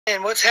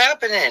What's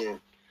happening?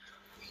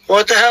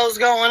 What the hell's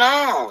going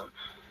on?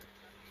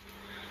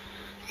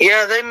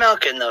 Yeah, they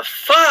milking the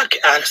fuck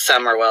out of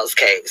Summerwell's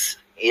case.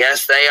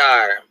 Yes, they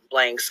are.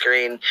 Blank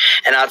screen.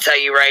 And I'll tell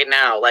you right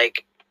now,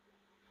 like,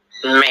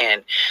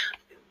 man,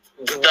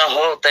 the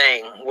whole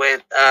thing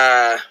with,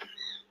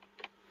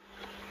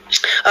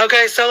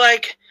 okay, so,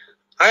 like,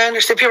 I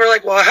understand people are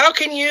like, well, how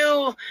can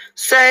you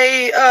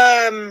say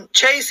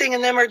Chasing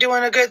and them are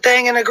doing a good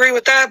thing and agree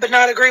with that, but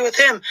not agree with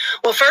him?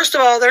 Well, first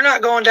of all, they're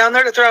not going down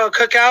there to throw a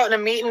cookout and a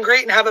meet and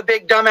greet and have a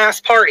big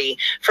dumbass party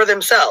for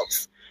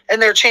themselves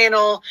and their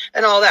channel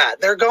and all that.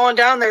 They're going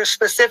down there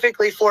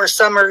specifically for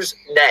Summer's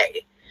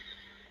Day.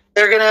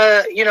 They're going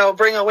to,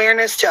 bring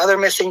awareness to other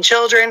missing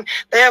children.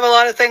 They have a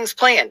lot of things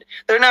planned.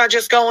 They're not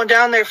just going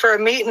down there for a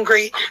meet and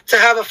greet to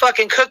have a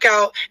fucking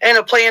cookout and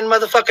a planned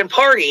motherfucking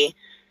party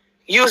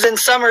using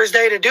Summer's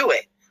Day to do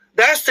it.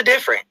 That's the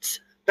difference.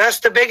 That's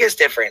the biggest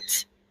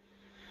difference.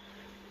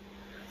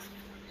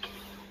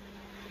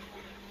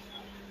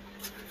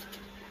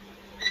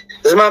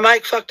 Is my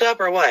mic fucked up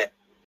or what?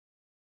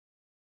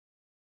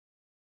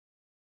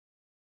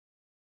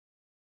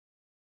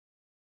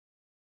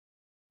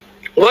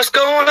 What's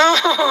going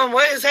on?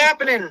 What is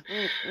happening?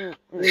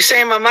 You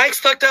saying my mic's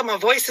fucked up? My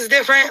voice is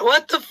different?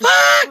 What the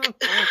fuck?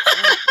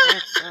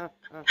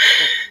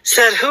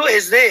 Said, who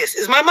is this?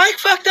 Is my mic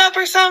fucked up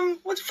or something?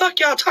 What the fuck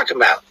y'all talking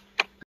about?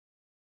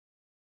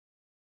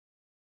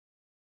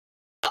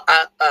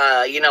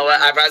 You know what?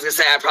 I was gonna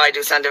say I probably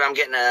do something. I'm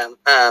getting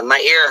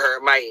my ear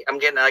hurt. I'm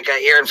getting like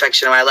an ear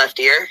infection in my left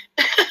ear.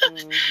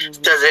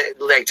 Does it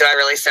do I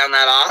really sound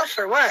that off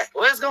or what?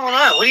 What is going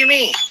on? What do you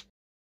mean?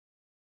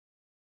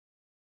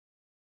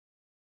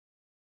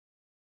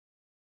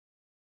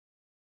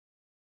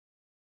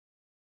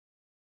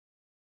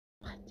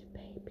 What,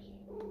 baby?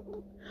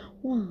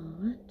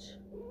 What?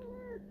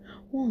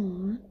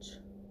 What?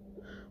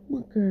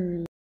 My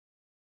girl.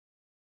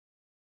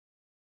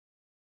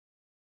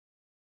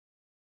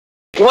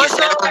 What's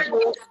up?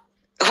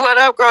 What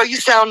up, girl? You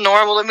sound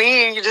normal to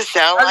me. You just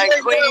sound like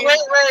Queen.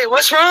 Wait.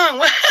 What's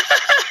wrong?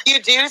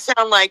 You do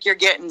sound like you're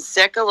getting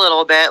sick a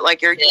little bit,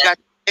 like you got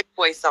your sick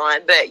voice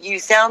on, but you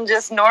sound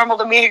just normal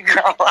to me,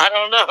 girl. I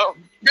don't know.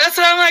 That's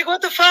what I'm like.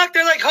 What the fuck?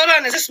 They're like, hold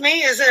on. Is this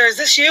me? Is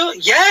this you?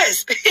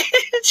 Yes,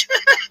 bitch.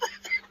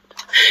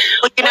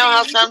 Well, you know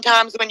how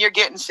sometimes when you're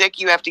getting sick,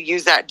 you have to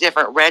use that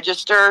different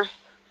register.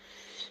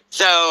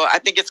 So I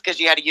think it's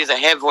because you had to use a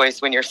head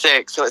voice when you're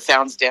sick, so it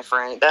sounds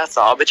different. That's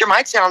all. But your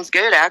mic sounds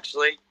good,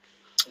 actually.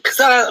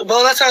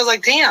 Well, that's why I was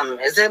like, damn,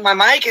 is it my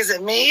mic? Is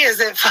it me? Is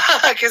it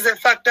fuck? Is it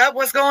fucked up?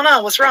 What's going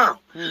on? What's wrong?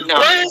 No.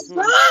 What is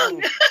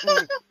wrong?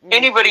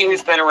 Anybody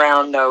who's been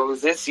around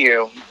knows it's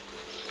you.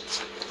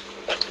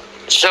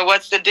 So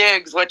what's the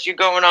digs? What you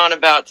going on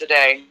about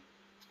today?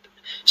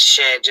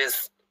 Shit,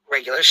 just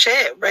regular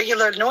shit.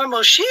 Regular,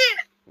 normal shit.